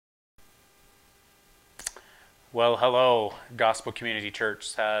Well, hello, Gospel Community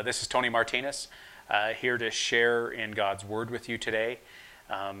Church. This is Tony Martinez, here to share in God's Word with you today.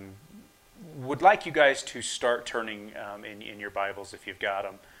 Um, would like you guys to start turning in your Bibles, if you've got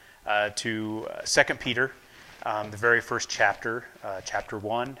them, to 2 Peter, the very first chapter, chapter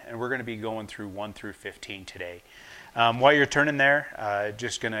 1, and we're going to be going through 1 through 15 today. While you're turning there,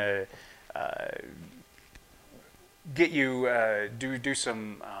 just going to get you, do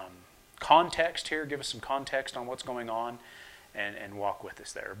some context here, give us some context on what's going on, and walk with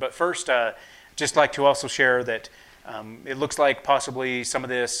us there. But first, just like to also share that it looks like possibly some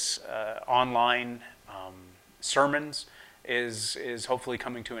of this online sermons is hopefully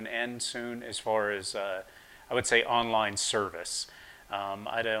coming to an end soon, as far as I would say online service.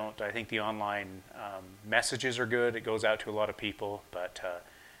 I think the online messages are good. It goes out to a lot of people, but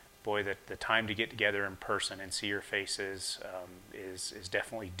boy, the time to get together in person and see your faces is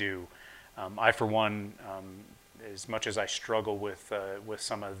definitely due. I, for one, as much as I struggle with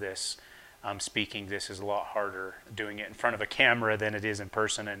some of this speaking, this is a lot harder doing it in front of a camera than it is in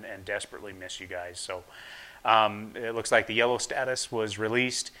person, and desperately miss you guys. So it looks like the yellow status was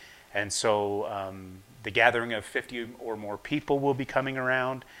released, and so the gathering of 50 or more people will be coming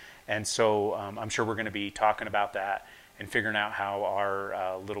around, and so I'm sure we're going to be talking about that and figuring out how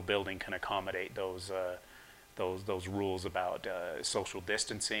our little building can accommodate those rules about social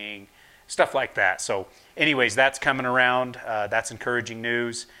distancing, stuff like that. So anyways, that's coming around. That's encouraging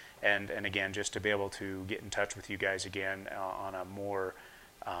news. And again, just to be able to get in touch with you guys again on a more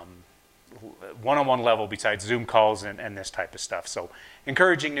one-on-one level besides Zoom calls and this type of stuff. So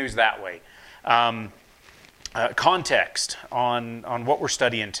encouraging news that way. Context on what we're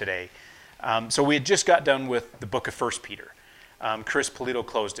studying today. So we had just got done with the book of 1 Peter. Chris Polito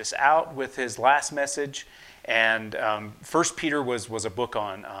closed us out with his last message. And 1 Peter was a book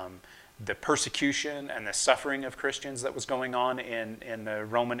on the persecution and the suffering of Christians that was going on in the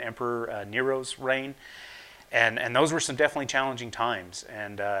Roman Emperor Nero's reign, and those were some definitely challenging times.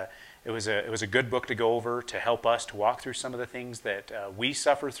 And it was a good book to go over to help us to walk through some of the things that we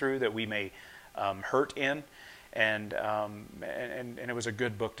suffer through, that we may hurt in, and it was a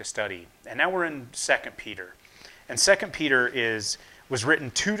good book to study. And now we're in 2 Peter, and 2 Peter was written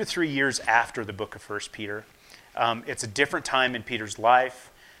 2 to 3 years after the book of 1 Peter. It's a different time in Peter's life.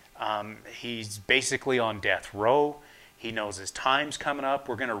 He's basically on death row. He knows his time's coming up.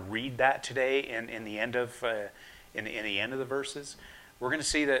 We're going to read that today in the end of in the end of the verses. We're going to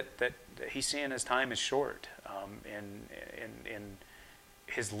see that he's seeing his time is short in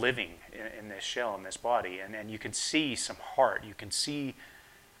his living in this shell, in this body, and you can see some heart. You can see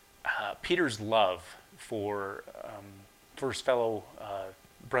Peter's love for his fellow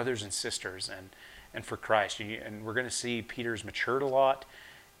brothers and sisters and for Christ. And we're going to see Peter's matured a lot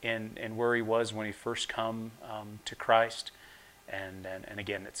in where he was when he first come to Christ, and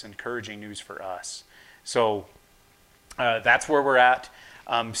again, it's encouraging news for us. So that's where we're at.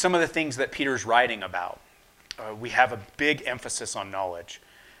 Some of the things that Peter's writing about, we have a big emphasis on knowledge.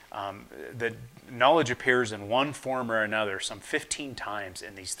 The knowledge appears in one form or another some 15 times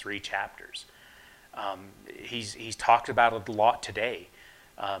in these 3 chapters. He's talked about it a lot today,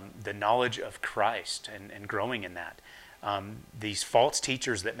 the knowledge of Christ and growing in that. These false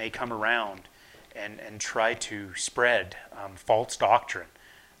teachers that may come around and try to spread false doctrine.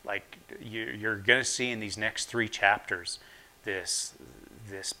 Like you're going to see in these next 3 chapters this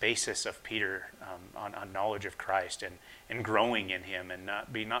basis of Peter on knowledge of Christ and growing in him, and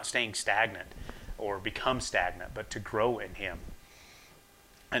not staying stagnant or become stagnant, but to grow in him.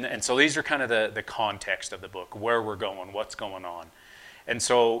 And so these are kind of the context of the book, where we're going, what's going on. And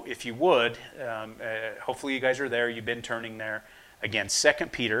so if you would, hopefully you guys are there, you've been turning there. Again, 2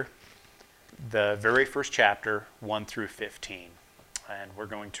 Peter, the very first chapter, 1 through 15. And we're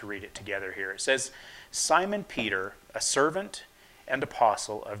going to read it together here. It says, Simon Peter, a servant and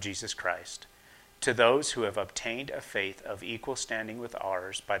apostle of Jesus Christ, to those who have obtained a faith of equal standing with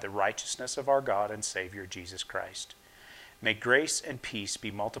ours by the righteousness of our God and Savior Jesus Christ. May grace and peace be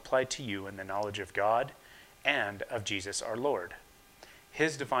multiplied to you in the knowledge of God and of Jesus our Lord.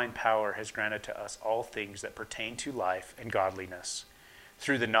 His divine power has granted to us all things that pertain to life and godliness,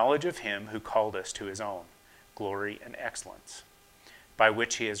 through the knowledge of him who called us to his own glory and excellence, by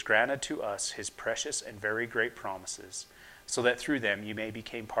which he has granted to us his precious and very great promises, so that through them you may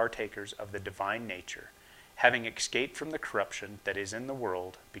become partakers of the divine nature, having escaped from the corruption that is in the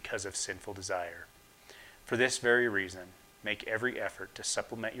world because of sinful desire. For this very reason, make every effort to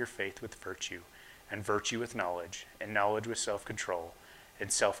supplement your faith with virtue, and virtue with knowledge, and knowledge with self-control,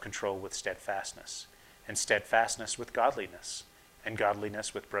 and self-control with steadfastness, and steadfastness with godliness, and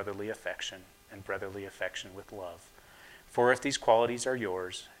godliness with brotherly affection, and brotherly affection with love. For if these qualities are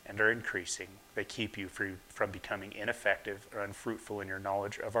yours and are increasing, they keep you free from becoming ineffective or unfruitful in your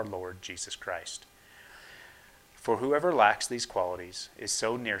knowledge of our Lord Jesus Christ. For whoever lacks these qualities is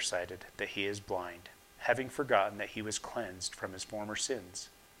so nearsighted that he is blind, having forgotten that he was cleansed from his former sins.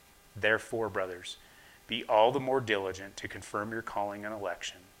 Therefore, brothers, be all the more diligent to confirm your calling and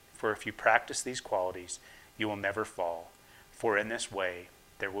election. For if you practice these qualities, you will never fall. For in this way,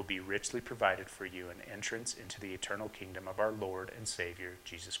 there will be richly provided for you an entrance into the eternal kingdom of our Lord and Savior,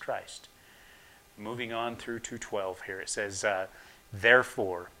 Jesus Christ. Moving on through 2:12 here, it says,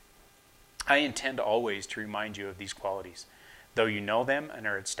 Therefore, I intend always to remind you of these qualities. Though you know them and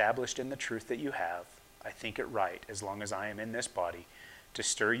are established in the truth that you have, I think it right, as long as I am in this body, to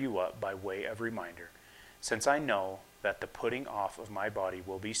stir you up by way of reminder, since I know that the putting off of my body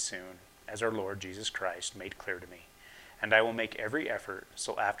will be soon, as our Lord Jesus Christ made clear to me. And I will make every effort,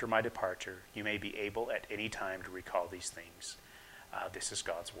 so after my departure, you may be able at any time to recall these things. This is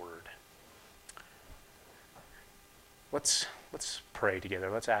God's word. Let's pray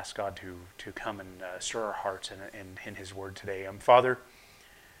together. Let's ask God to come and stir our hearts in His word today. Father,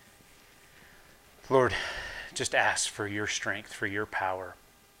 Lord, just ask for your strength, for your power,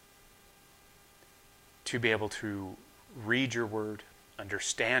 to be able to read your word,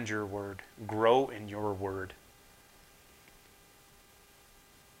 understand your word, grow in your word,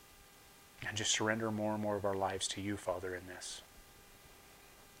 and just surrender more and more of our lives to you, Father, in this.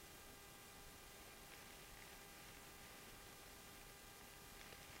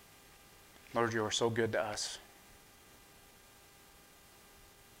 Lord, you are so good to us.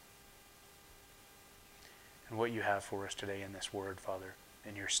 And what you have for us today in this word, Father,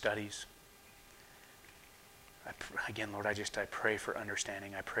 in your studies. Again, Lord, I pray for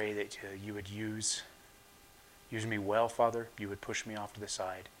understanding. I pray that you would use me well, Father. You would push me off to the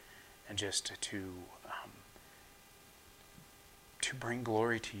side, and just to bring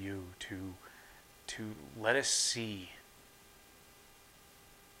glory to you, to let us see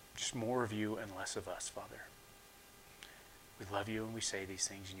just more of you and less of us, Father. We love you and we say these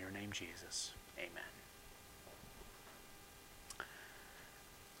things in your name, Jesus.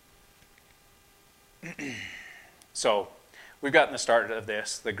 Amen. So, we've gotten the start of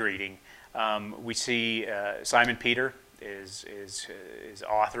this, the greeting. We see Simon Peter is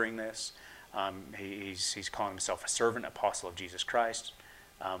authoring this. He's calling himself a servant, apostle of Jesus Christ.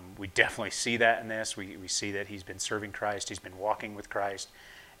 We definitely see that in this. We see that he's been serving Christ. He's been walking with Christ.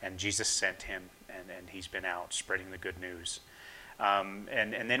 And Jesus sent him, and he's been out spreading the good news. And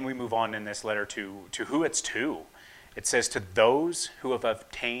then we move on in this letter to who it's to. It says, to those who have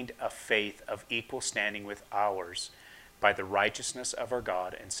obtained a faith of equal standing with ours by the righteousness of our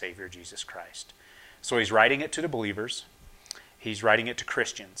God and Savior Jesus Christ. So he's writing it to the believers. He's writing it to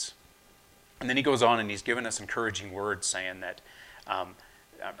Christians. And then he goes on and he's given us encouraging words saying that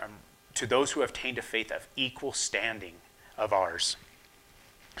to those who have obtained a faith of equal standing of ours.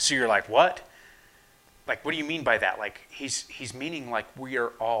 So you're like, what? Like, what do you mean by that? Like, he's meaning like we are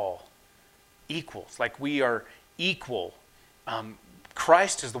all equals. Like, we are equal.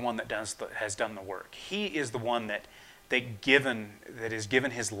 Christ is the one that has done the work. He is the one that has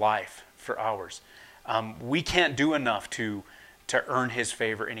given his life for ours. We can't do enough to earn his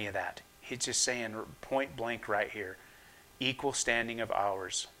favor, any of that. He's just saying point blank right here, equal standing of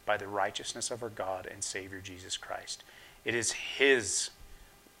ours by the righteousness of our God and Savior Jesus Christ. It is his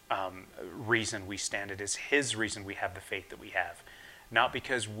reason we stand. It is his reason we have the faith that we have. Not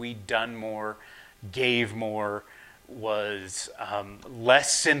because we done more, gave more, was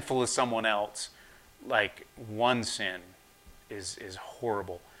less sinful as someone else. Like, one sin is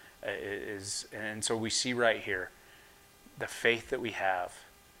horrible. And so we see right here, the faith that we have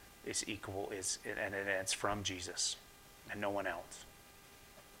is equal, and it's from Jesus and no one else.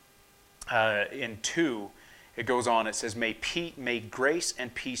 In 2, it goes on, it says, May grace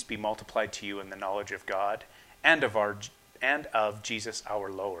and peace be multiplied to you in the knowledge of God and of Jesus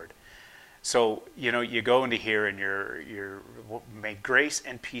our Lord. So, you go into here and may grace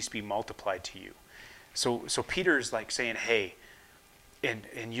and peace be multiplied to you. So Peter is like saying, hey,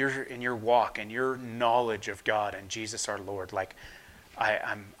 in your walk and your knowledge of God and Jesus our Lord, like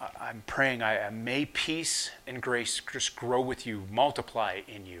I'm praying, may peace and grace just grow with you, multiply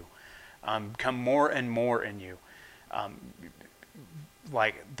in you. Come more and more in you.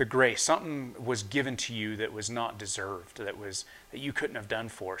 Like the grace, something was given to you that was not deserved, that you couldn't have done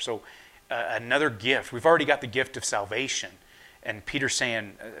for. So another gift. We've already got the gift of salvation, and Peter's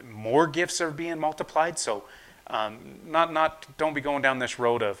saying more gifts are being multiplied. So don't be going down this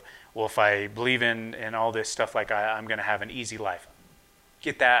road of, well, if I believe in all this stuff, like I'm going to have an easy life.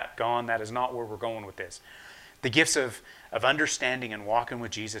 get that gone. That is not where we're going with this. The gifts of understanding and walking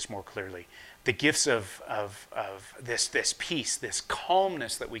with Jesus more clearly. The gifts of this peace, this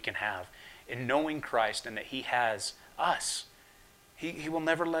calmness that we can have in knowing Christ and that he has us. He will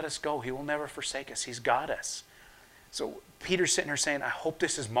never let us go. He will never forsake us. He's got us. So Peter's sitting here saying, I hope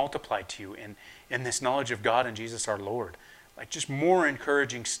this is multiplied to you in this knowledge of God and Jesus our Lord. Like just more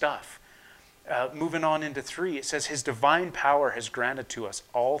encouraging stuff. Moving on into 3, it says, his divine power has granted to us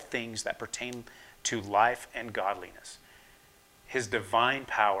all things that pertain to life and godliness. His divine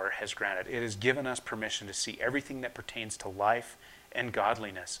power has granted. It has given us permission to see everything that pertains to life and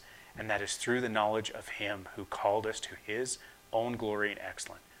godliness. And that is through the knowledge of him who called us to his own glory and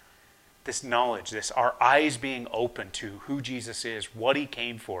excellence. This knowledge, our eyes being open to who Jesus is, what he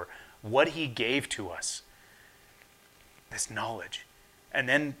came for, what he gave to us. This knowledge. And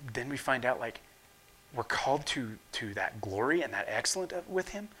then we find out like we're called to that glory and that excellence with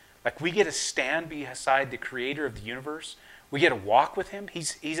him. Like we get to stand beside the creator of the universe. We get to walk with him.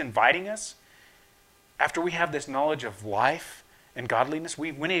 He's inviting us. After we have this knowledge of life and godliness,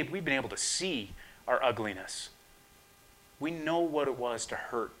 we've been able to see our ugliness. We know what it was to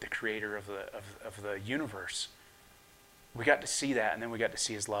hurt the creator of the universe. We got to see that, and then we got to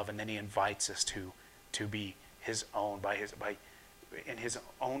see his love, and then he invites us to be his own in his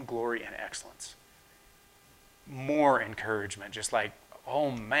own glory and excellence. More encouragement, just like,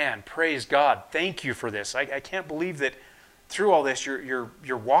 oh man, praise God, thank you for this. I can't believe that through all this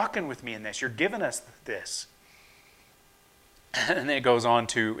you're walking with me in this. You're giving us this. And then it goes on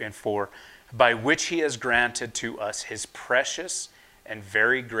to in 4, by which he has granted to us his precious and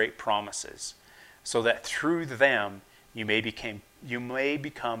very great promises, so that through them you may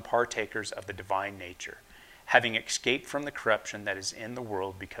become partakers of the divine nature, having escaped from the corruption that is in the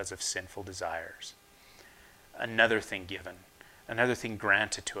world because of sinful desires. Another thing given, another thing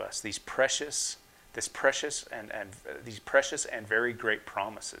granted to us, these precious and very great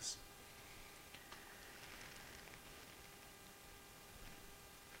promises.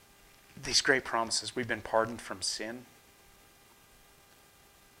 These great promises, we've been pardoned from sin.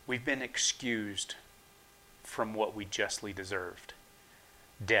 We've been excused from what we justly deserved.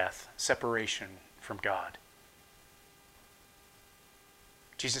 Death, separation from God.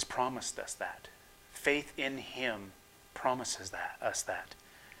 Jesus promised us that. Faith in him promises us that.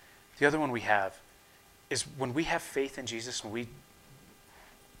 The other one we have is when we have faith in Jesus and we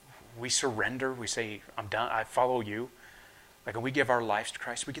surrender, we say, I'm done, I follow you. Like when we give our lives to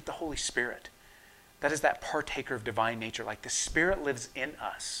Christ, we get the Holy Spirit. That is that partaker of divine nature. Like the Spirit lives in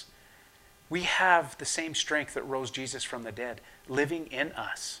us. We have the same strength that rose Jesus from the dead living in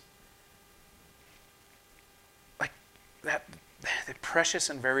us. Like that, the precious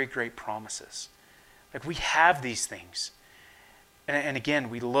and very great promises. Like we have these things. And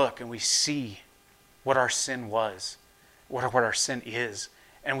again, we look and we see what our sin was, what our sin is.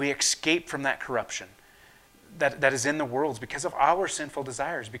 And we escape from that corruption that is in the world because of our sinful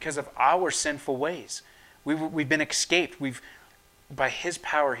desires, because of our sinful ways. We've been escaped. By his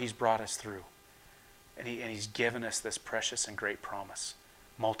power, he's brought us through. And he's given us this precious and great promise.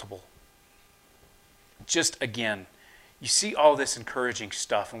 Multiple. Just again, you see all this encouraging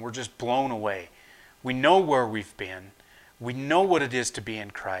stuff and we're just blown away. We know where we've been. We know what it is to be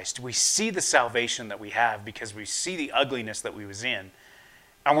in Christ. We see the salvation that we have because we see the ugliness that we was in.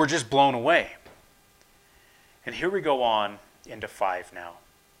 And we're just blown away. And here we go on into 5 now.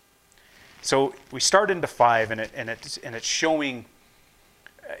 So we start into 5 and it's showing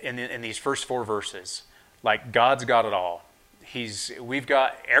in these first 4 verses, like God's got it all. We've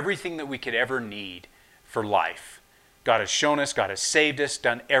got everything that we could ever need for life. God has shown us, God has saved us,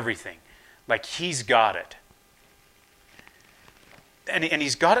 done everything. Like he's got it. And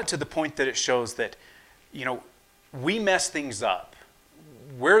he's got it to the point that it shows that, we mess things up.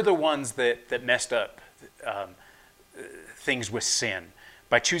 We're the ones that messed up things with sin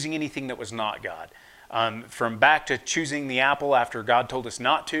by choosing anything that was not God. From back to choosing the apple after God told us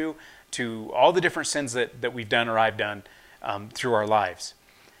not to all the different sins that we've done or I've done through our lives.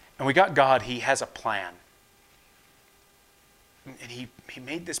 And we got God, he has a plan. And he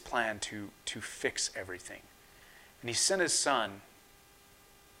made this plan to fix everything. And he sent his son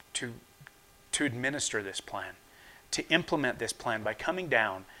to administer this plan, to implement this plan by coming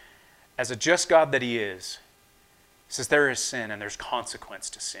down as a just God that he is. He says there is sin and there's consequence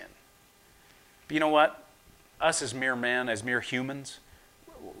to sin. But you know what? Us as mere men, as mere humans,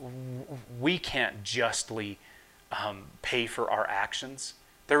 we can't justly pay for our actions.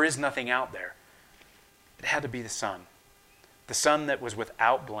 There is nothing out there. It had to be the Son. The Son that was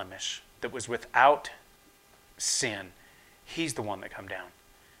without blemish, that was without sin. He's the one that come down.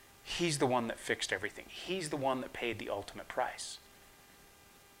 He's the one that fixed everything. He's the one that paid the ultimate price.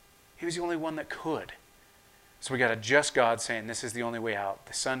 He was the only one that could. So we got a just God saying this is the only way out.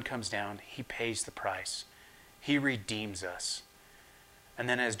 The Son comes down. He pays the price. He redeems us. And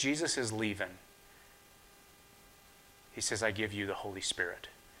then as Jesus is leaving, he says, I give you the Holy Spirit.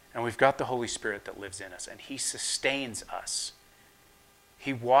 And we've got the Holy Spirit that lives in us. And he sustains us.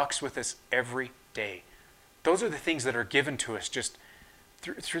 He walks with us every day. Those are the things that are given to us just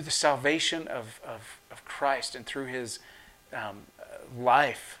through the salvation of Christ and through his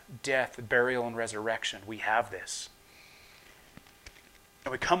life, death, burial, and resurrection. We have this.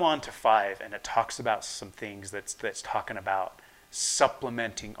 And we come on to 5, and it talks about some things that's talking about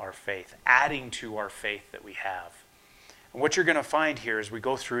supplementing our faith, adding to our faith that we have. And what you're going to find here as we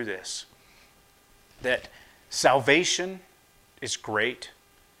go through this, that salvation is great.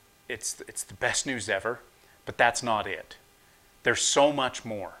 It's the best news ever, but that's not it. There's so much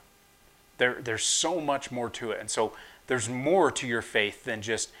more. There's so much more to it. And so there's more to your faith than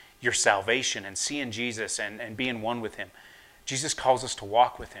just your salvation and seeing Jesus and being one with him. Jesus calls us to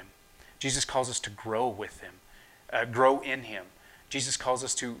walk with him. Jesus calls us to grow with him, grow in him. Jesus calls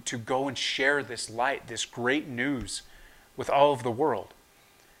us to go and share this light, this great news with all of the world.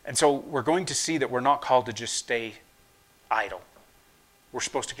 And so we're going to see that we're not called to just stay idle. We're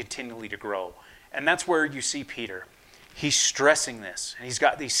supposed to continually to grow. And that's where you see Peter. He's stressing this. And he's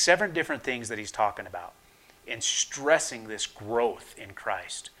got these 7 different things that he's talking about in stressing this growth in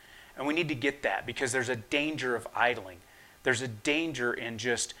Christ. And we need to get that because there's a danger of idling. There's a danger in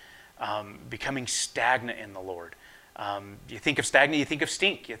just becoming stagnant in the Lord. You think of stagnant, you think of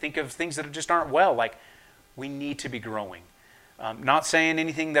stink. You think of things that just aren't well. Like, we need to be growing. Not saying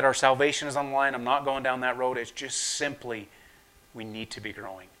anything that our salvation is on the line. I'm not going down that road. It's just simply we need to be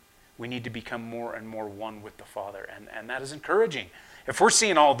growing. We need to become more and more one with the Father. And that is encouraging. If we're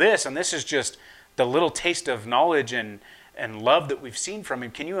seeing all this, and this is just the little taste of knowledge and love that we've seen from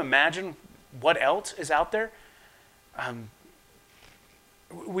him, can you imagine what else is out there?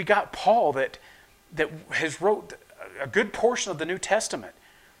 We got Paul that has wrote a good portion of the New Testament.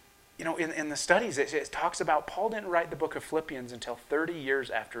 You know, in the studies, it talks about Paul didn't write the book of Philippians until 30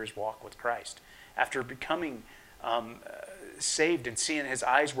 years after his walk with Christ, after becoming saved and seeing his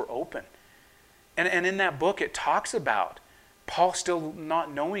eyes were open. And in that book, it talks about Paul still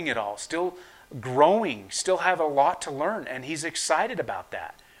not knowing it all, still growing, still have a lot to learn, and he's excited about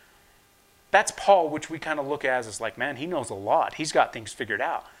that. That's Paul, which we kind of look at as like, man, he knows a lot. He's got things figured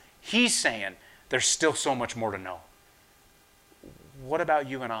out. He's saying there's still so much more to know. What about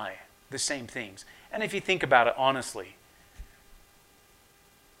you and I? The same things. And if you think about it honestly,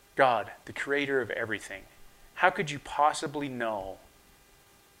 God, the creator of everything, how could you possibly know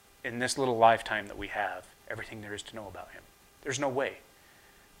in this little lifetime that we have everything there is to know about him? There's no way.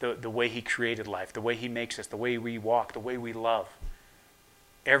 The way he created life, the way he makes us, the way we walk, the way we love.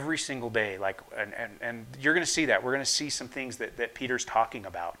 Every single day, and you're going to see that. We're going to see some things that Peter's talking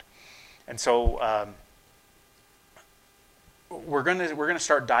about. And so we're going to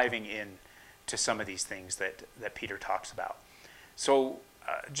start diving in to some of these things that Peter talks about. So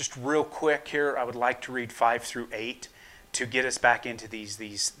just real quick here, I would like to read 5 through 8 to get us back into these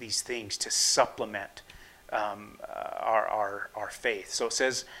things to supplement our faith. So it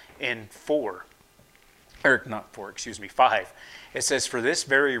says in 5, it says, for this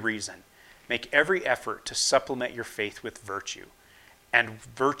very reason, make every effort to supplement your faith with virtue, and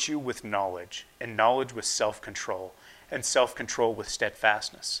virtue with knowledge, and knowledge with self-control, and self-control with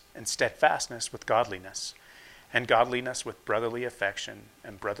steadfastness, and steadfastness with godliness, and godliness with brotherly affection,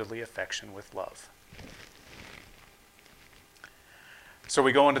 and brotherly affection with love. So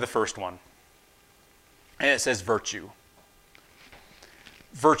we go into the first one, and it says virtue.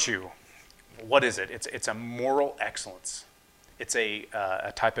 Virtue, what is it? It's a moral excellence. It's a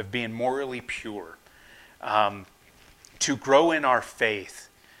type of being morally pure. To grow in our faith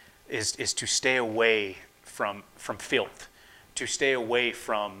is to stay away from filth, to stay away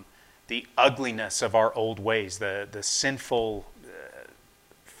from the ugliness of our old ways, the sinful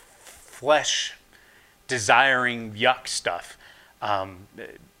flesh desiring yuck stuff,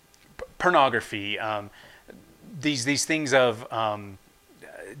 pornography, these things of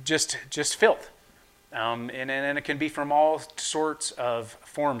just filth. And it can be from all sorts of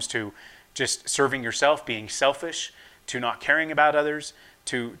forms, to just serving yourself, being selfish, to not caring about others,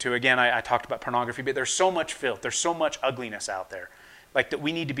 to again, I talked about pornography, but there's so much filth, there's so much ugliness out there, like that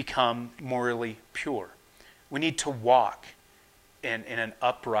we need to become morally pure. We need to walk in an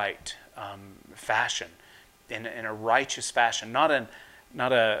upright fashion, in a righteous fashion, not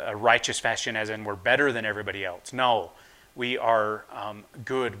a righteous fashion as in we're better than everybody else. No, We are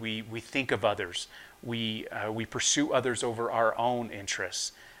good. We think of others. We pursue others over our own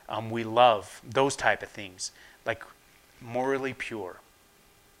interests. We love those type of things, like morally pure.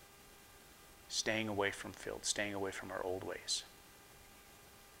 Staying away from filth, staying away from our old ways.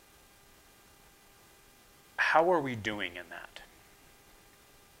 How are we doing in that?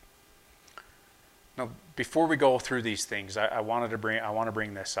 Now, before we go through these things, I want to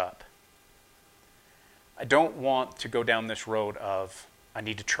bring this up. I don't want to go down this road of I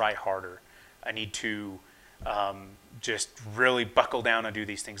need to try harder. I need to just really buckle down and do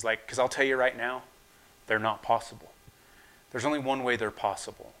these things. Because I'll tell you right now, they're not possible. There's only one way they're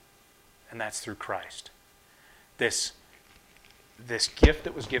possible, and that's through Christ. This gift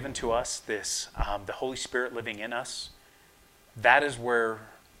that was given to us, the Holy Spirit living in us, that is where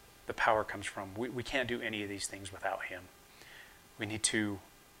the power comes from. We can't do any of these things without Him. We need to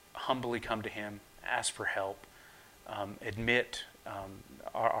humbly come to Him, ask for help, admit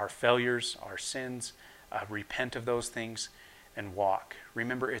our failures, our sins, repent of those things, and walk.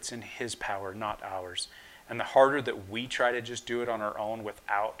 Remember, it's in His power, not ours. And the harder that we try to just do it on our own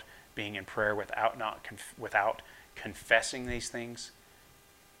without being in prayer, without confessing these things,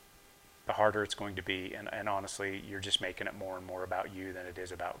 the harder it's going to be. And honestly, you're just making it more and more about you than it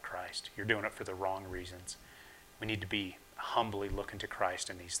is about Christ. You're doing it for the wrong reasons. We need to be humbly looking to Christ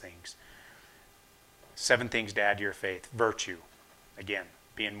in these things. 7 things to add to your faith. Virtue. Again,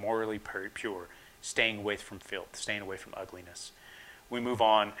 being morally pure. Staying away from filth. Staying away from ugliness. We move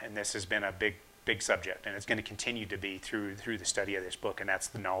on, and this has been a big subject, and it's going to continue to be through the study of this book, and that's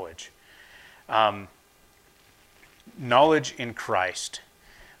the knowledge. Knowledge in Christ.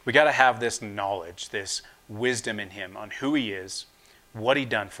 We got to have this knowledge, this wisdom in Him on who He is, what He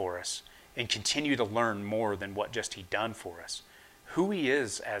done for us, and continue to learn more than what just He done for us. Who He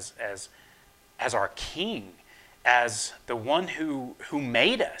is as our King, as the one who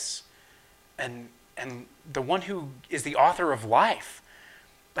made us, and the one who is the author of life.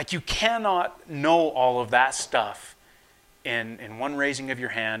 Like, you cannot know all of that stuff in one raising of your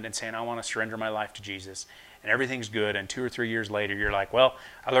hand and saying, I want to surrender my life to Jesus, and everything's good, and 2 or 3 years later you're like, well,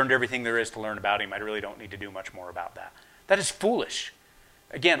 I learned everything there is to learn about Him. I really don't need to do much more about that. That is foolish.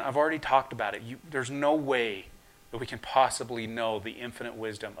 Again, I've already talked about it. There's no way that we can possibly know the infinite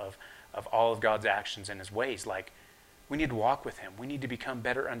wisdom of all of God's actions and His ways. Like, we need to walk with Him. We need to become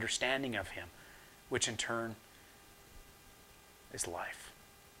better understanding of Him, which in turn is life.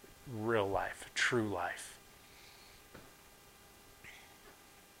 Real life, true life.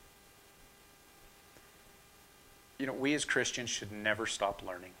 You know, we as Christians should never stop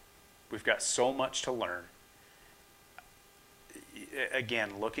learning. We've got so much to learn.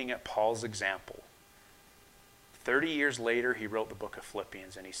 Again, looking at Paul's example, 30 years later, he wrote the book of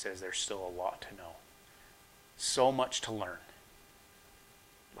Philippians, and he says there's still a lot to know. So much to learn.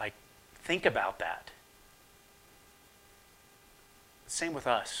 Like, think about that. Same with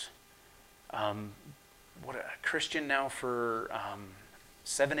us. What a Christian now for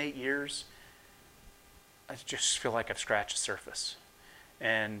 7-8 years. I just feel like I've scratched the surface.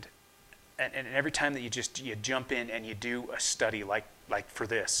 And every time that you jump in and you do a study like for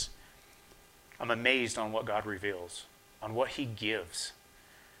this, I'm amazed on what God reveals, on what He gives.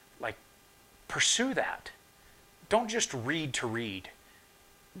 Like, pursue that. Don't just read to read.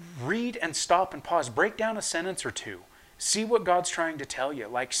 Read and stop and pause. Break down a sentence or two. See what God's trying to tell you.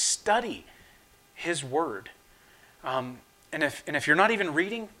 Like, study His Word. And if you're not even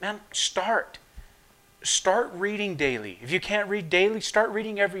reading, man, start. Start reading daily. If you can't read daily, start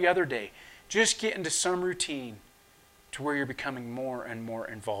reading every other day. Just get into some routine to where you're becoming more and more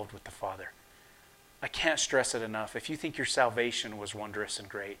involved with the Father. I can't stress it enough. If you think your salvation was wondrous and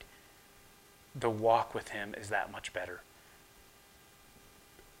great, the walk with Him is that much better.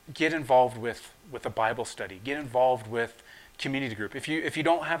 Get involved with a Bible study. Get involved with community group. If you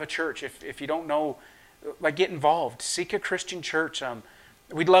don't have a church, if you don't know, like, get involved. Seek a Christian church.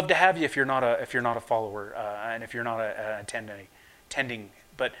 We'd love to have you if you're not a follower and if you're not attending.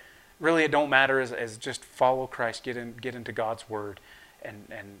 But really, it don't matter. As just follow Christ. Get into God's Word,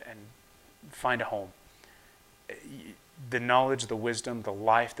 and find a home. The knowledge, the wisdom, the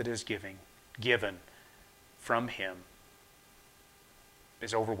life that is given from Him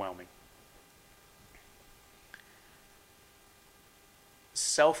is overwhelming.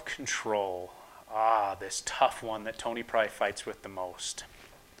 Self-control. This tough one that Tony probably fights with the most.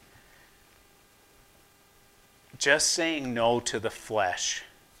 Just saying no to the flesh.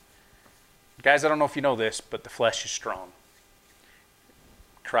 Guys, I don't know if you know this, but the flesh is strong.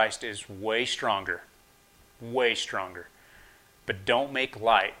 Christ is way stronger. Way stronger. But don't make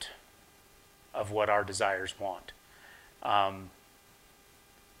light of what our desires want.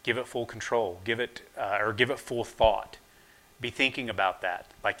 Give it full control. Give it full thought. Be thinking about that.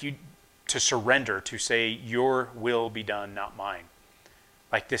 To surrender, to say, your will be done, not mine.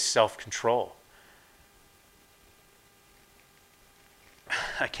 Like this self-control.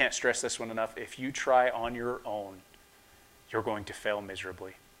 I can't stress this one enough. If you try on your own, you're going to fail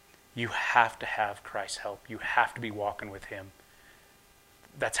miserably. You have to have Christ's help. You have to be walking with Him.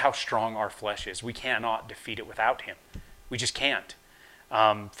 That's how strong our flesh is. We cannot defeat it without Him. We just can't.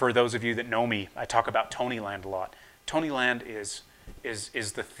 For those of you that know me, I talk about Tonyland a lot. Tonyland is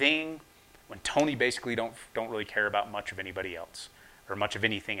the thing when Tony basically don't really care about much of anybody else or much of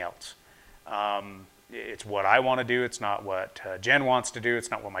anything else. It's what I want to do. It's not what Jen wants to do.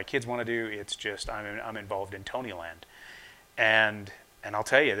 It's not what my kids want to do. It's just I'm involved in Tonyland. And I'll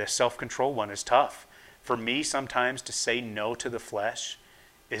tell you, this self-control one is tough. For me, sometimes to say no to the flesh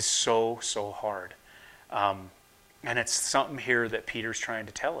is so hard. And it's something here that Peter's trying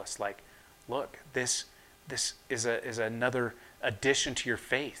to tell us. Like, look, this is another addition to your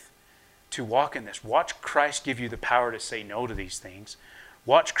faith. To walk in this. Watch Christ give you the power to say no to these things.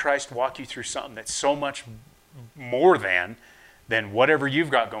 Watch Christ walk you through something that's so much more than whatever you've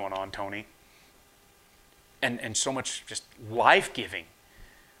got going on, Tony. And so much just life-giving.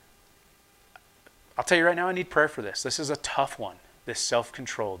 I'll tell you right now, I need prayer for this. This is a tough one. This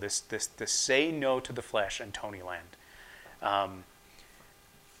self-control, this say no to the flesh and Tonyland.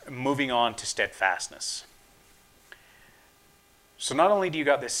 Moving on to steadfastness. So not only do you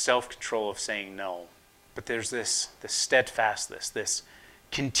got this self-control of saying no, but there's this steadfastness, this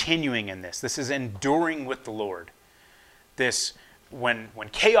continuing in this. This is enduring with the Lord. This, when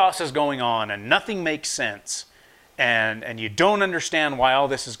chaos is going on and nothing makes sense, and you don't understand why all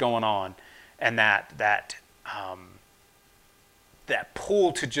this is going on, and that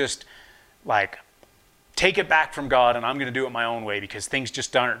pull to just like take it back from God, and I'm going to do it my own way because things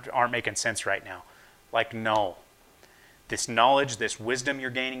just aren't making sense right now. Like, no. This knowledge, this wisdom you're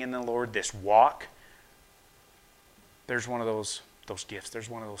gaining in the Lord, this walk, there's one of those gifts. There's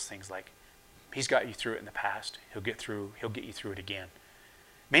one of those things like He's got you through it in the past. He'll get you through it again.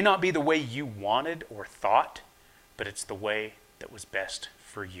 May not be the way you wanted or thought, but it's the way that was best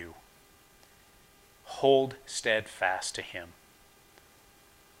for you. Hold steadfast to Him.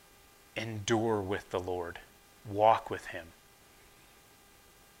 Endure with the Lord. Walk with Him.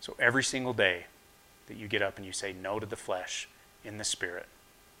 So every single day that you get up and you say no to the flesh in the Spirit,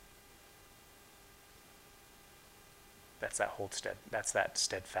 that's that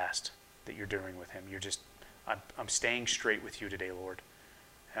steadfast that you're doing with Him. I'm staying straight with you today, Lord.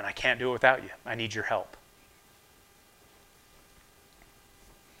 And I can't do it without you. I need your help.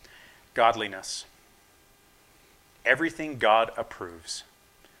 Godliness. Everything God approves.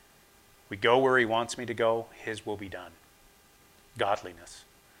 We go where He wants me to go. His will be done. Godliness.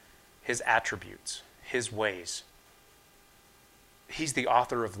 His attributes. His ways. He's the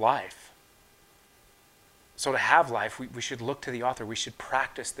author of life. So to have life, we should look to the author. We should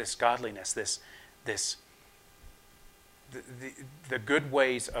practice this godliness, the good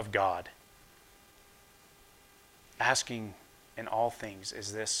ways of God. Asking in all things,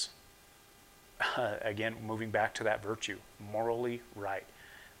 is this, again, moving back to that virtue, morally right?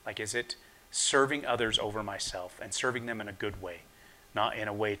 Like, is it serving others over myself and serving them in a good way, not in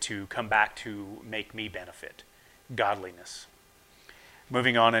a way to come back to make me benefit? Godliness.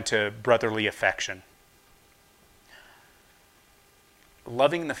 Moving on into brotherly affection.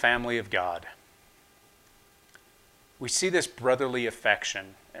 Loving the family of God. We see this brotherly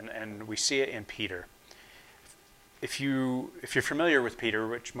affection, and we see it in Peter. If you're familiar with Peter,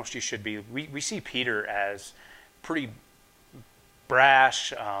 which most of you should be, we see Peter as pretty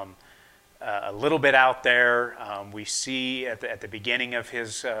brash, a little bit out there. We see at the beginning of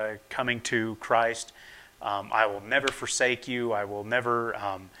his coming to Christ, I will never forsake you. I will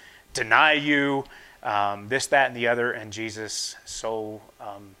never deny you. This, that, and the other. And Jesus so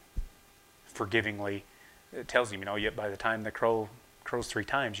forgivingly tells him, yet by the time the crow crows 3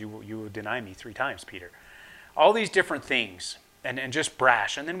 times, you will deny me 3 times, Peter. All these different things, and just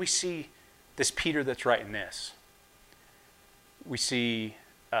brash. And then we see this Peter that's writing this. We see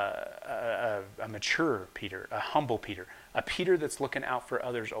a mature Peter, a humble Peter, a Peter that's looking out for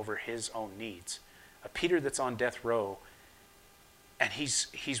others over his own needs, a Peter that's on death row, and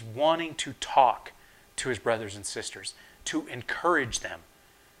he's wanting to talk to his brothers and sisters, to encourage them.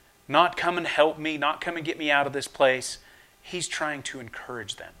 Not come and help me, not come and get me out of this place. He's trying to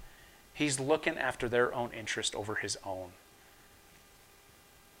encourage them. He's looking after their own interest over his own.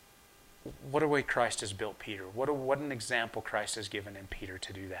 What a way Christ has built Peter. What an example Christ has given in Peter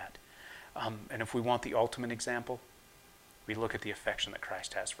to do that. And if we want the ultimate example, we look at the affection that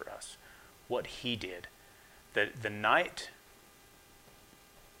Christ has for us, what he did. The night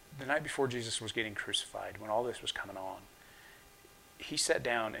before Jesus was getting crucified, when all this was coming on, he sat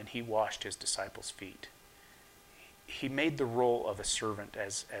down and he washed his disciples' feet. He made the role of a servant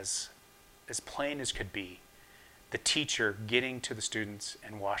as plain as could be. The teacher getting to the students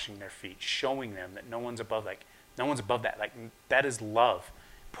and washing their feet, showing them that no one's above that. Like, that is love,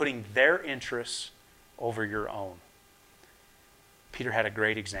 putting their interests over your own. Peter had a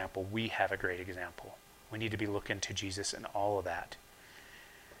great example. We have a great example. We need to be looking to Jesus in all of that.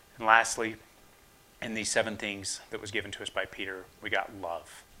 And lastly, in these 7 things that was given to us by Peter, we got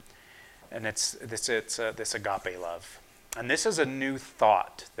love. And it's this agape love. And this is a new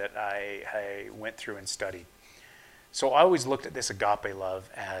thought that I went through and studied. So I always looked at this agape love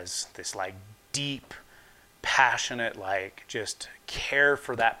as this like deep, passionate, like just care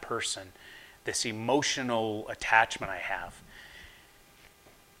for that person, this emotional attachment I have.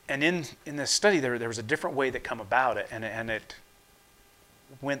 And in this study, there was a different way that come about it, and it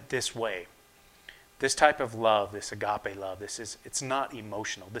went this way. This type of love, this agape love, it's not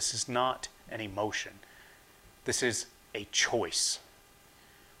emotional. This is not an emotion. This is a choice.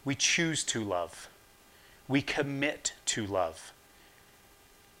 We choose to love. We commit to love.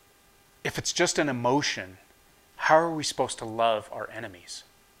 If it's just an emotion, how are we supposed to love our enemies?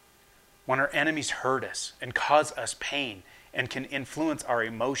 When our enemies hurt us and cause us pain and can influence our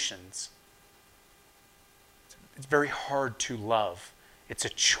emotions, it's very hard to love. It's a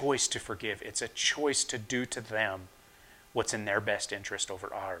choice to forgive. It's a choice to do to them what's in their best interest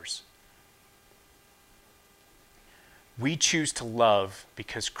over ours. We choose to love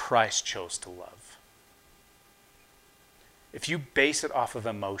because Christ chose to love. If you base it off of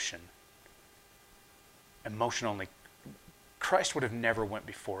emotion only, Christ would have never went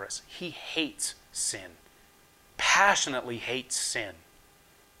before us. He hates sin, passionately hates sin.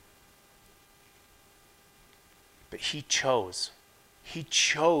 But he chose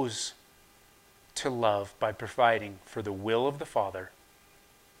to love by providing for the will of the Father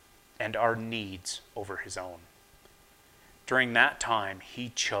and our needs over his own. During that time, he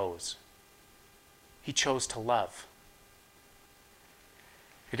chose to love.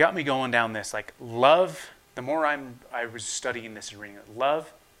 It got me going down this, like, love, the more I was studying this and reading it,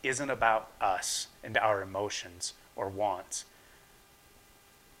 love isn't about us and our emotions or wants,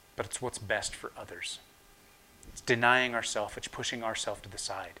 but it's what's best for others. It's denying ourselves, it's pushing ourselves to the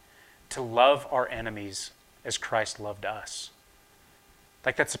side. To love our enemies as Christ loved us.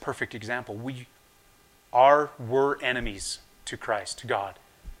 Like, that's a perfect example. We're enemies to Christ, to God.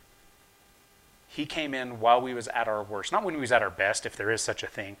 He came in while we was at our worst. Not when we was at our best, if there is such a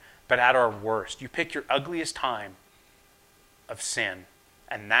thing, but at our worst. You pick your ugliest time of sin,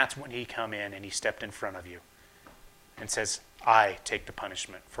 and that's when he come in and he stepped in front of you and says, I take the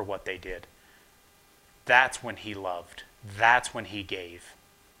punishment for what they did. That's when he loved. That's when he gave.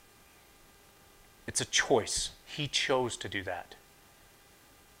 It's a choice. He chose to do that.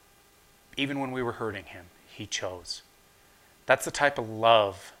 Even when we were hurting him, he chose. That's the type of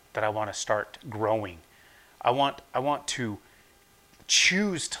love that I want to start growing. I want to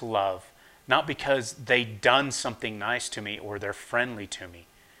choose to love, not because they done something nice to me or they're friendly to me.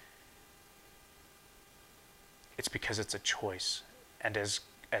 It's because it's a choice. And as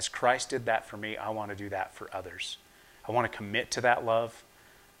Christ did that for me, I want to do that for others. I want to commit to that love.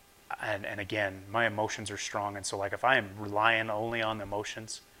 And again, my emotions are strong. And so, like, if I am relying only on the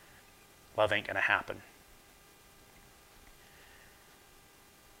emotions, love ain't going to happen.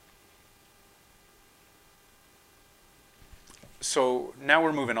 So now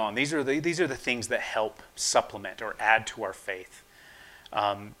we're moving on. These are the things that help supplement or add to our faith.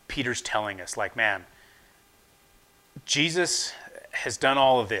 Peter's telling us, like, man, Jesus has done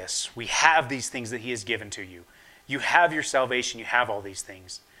all of this. We have these things that he has given to you. You have your salvation. You have all these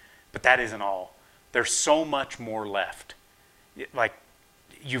things. But that isn't all. There's so much more left. Like,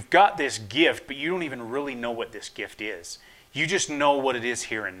 you've got this gift, but you don't even really know what this gift is. You just know what it is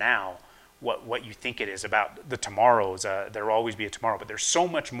here and now, what you think it is. About the tomorrows. There will always be a tomorrow, but there's so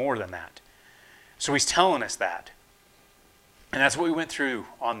much more than that. So he's telling us that. And that's what we went through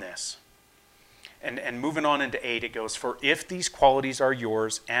on this. And moving on into 8, it goes, for if these qualities are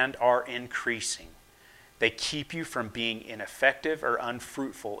yours and are increasing, they keep you from being ineffective or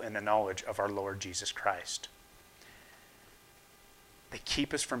unfruitful in the knowledge of our Lord Jesus Christ. They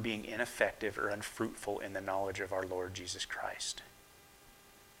keep us from being ineffective or unfruitful in the knowledge of our Lord Jesus Christ.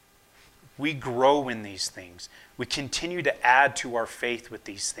 We grow in these things. We continue to add to our faith with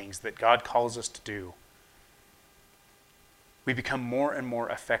these things that God calls us to do. We become more and more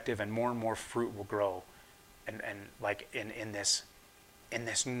effective, and more fruit will grow and like in this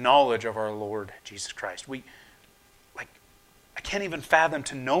knowledge of our Lord Jesus Christ. I can't even fathom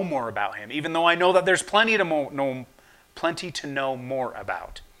to know more about him, even though I know that there's plenty to know more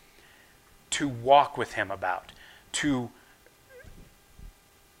about, to walk with him about, to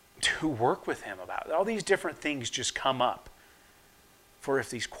work with him about. All these different things just come up. For if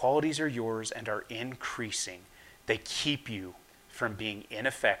these qualities are yours and are increasing, they keep you from being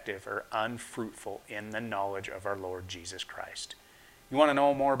ineffective or unfruitful in the knowledge of our Lord Jesus Christ. You want to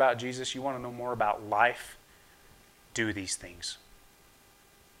know more about Jesus? You want to know more about life? Do these things.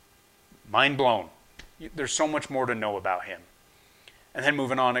 Mind blown. There's so much more to know about him. And then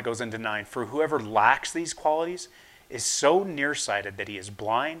moving on, it goes into 9. For whoever lacks these qualities is so nearsighted that he is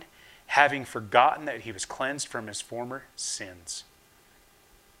blind, having forgotten that he was cleansed from his former sins.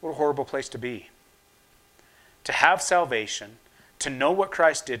 What a horrible place to be. To have salvation, to know what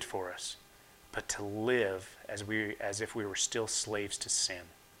Christ did for us, but to live as if we were still slaves to sin.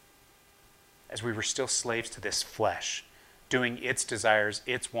 As we were still slaves to this flesh, doing its desires,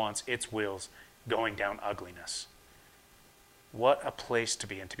 its wants, its wills, going down ugliness. What a place to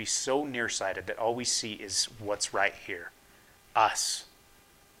be, and to be so nearsighted that all we see is what's right here. Us.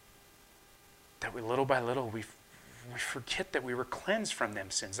 That we little by little, we forget that we were cleansed from them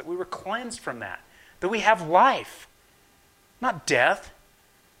sins, that we were cleansed from that we have life. Not death.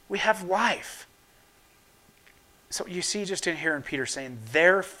 We have life. So you see just in here in Peter saying,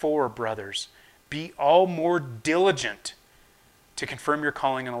 therefore, brothers, be all more diligent to confirm your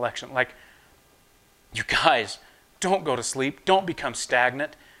calling and election. Like, you guys, don't go to sleep. Don't become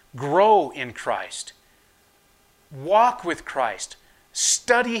stagnant. Grow in Christ. Walk with Christ.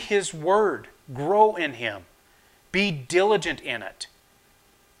 Study his word. Grow in him. Be diligent in it.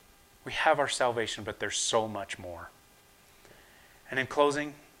 We have our salvation, but there's so much more. And in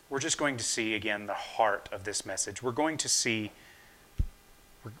closing, we're just going to see again the heart of this message. We're going to see,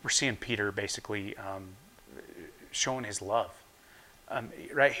 we're seeing Peter basically showing his love.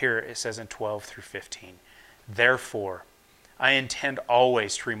 Right here it says in 12 through 15, therefore, I intend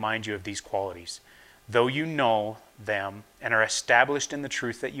always to remind you of these qualities. Though you know them and are established in the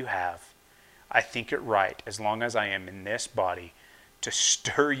truth that you have, I think it right, as long as I am in this body, to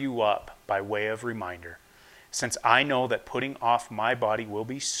stir you up by way of reminder, since I know that putting off my body will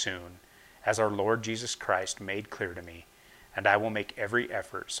be soon, as our Lord Jesus Christ made clear to me, and I will make every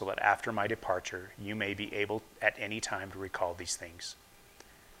effort so that after my departure you may be able at any time to recall these things.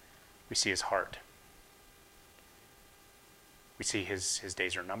 We see his heart. We see his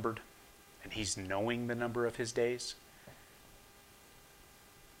days are numbered, and he's knowing the number of his days.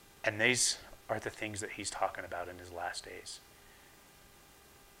 And these are the things that he's talking about in his last days.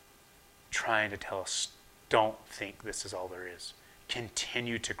 Trying to tell us, don't think this is all there is.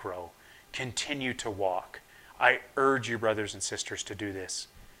 Continue to grow. Continue to walk. I urge you, brothers and sisters, to do this.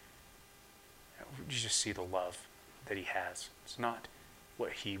 You just see the love that he has. It's not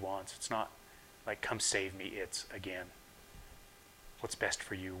what he wants. It's not like, come save me. It's, again, what's best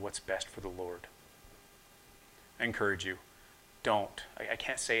for you, what's best for the Lord. I encourage you, don't. I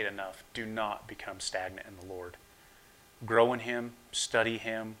can't say it enough. Do not become stagnant in the Lord. Grow in him, study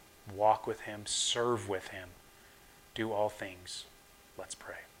him, walk with him, serve with him. Do all things. Let's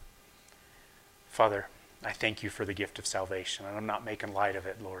pray. Father, I thank you for the gift of salvation, and I'm not making light of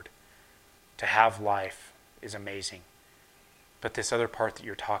it, Lord. To have life is amazing. But this other part that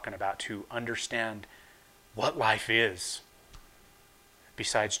you're talking about, to understand what life is,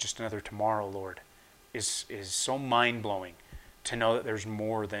 besides just another tomorrow, Lord, is so mind-blowing to know that there's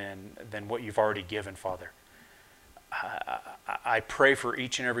more than what you've already given, Father. I pray for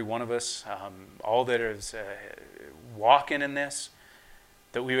each and every one of us, all that is walking in this,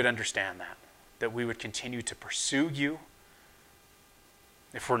 that we would understand that we would continue to pursue you.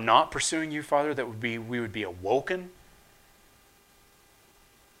 If we're not pursuing you, Father, we would be awoken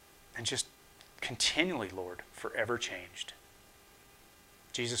and just continually, Lord, forever changed.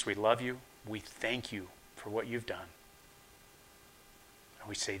 Jesus, we love you. We thank you for what you've done. And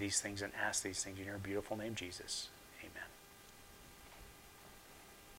we say these things and ask these things in your beautiful name, Jesus.